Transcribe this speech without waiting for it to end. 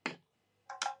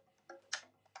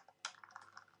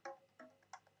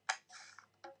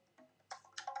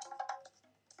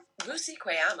Vusi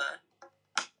Kweyama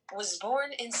was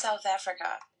born in South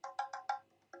Africa.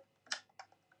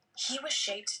 He was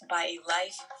shaped by a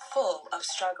life full of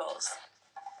struggles.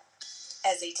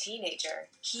 As a teenager,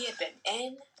 he had been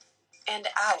in and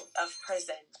out of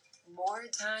prison more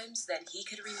times than he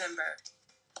could remember.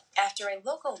 After a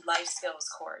local life skills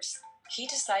course, he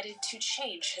decided to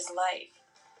change his life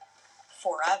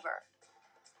forever.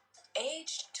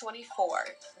 Aged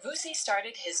 24, Vusi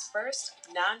started his first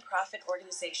non-profit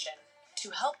organization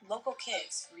to help local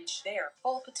kids reach their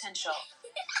full potential.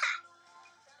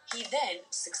 He then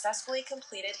successfully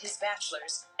completed his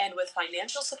bachelor's, and with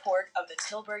financial support of the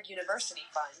Tilburg University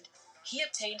Fund, he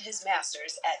obtained his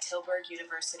master's at Tilburg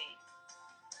University.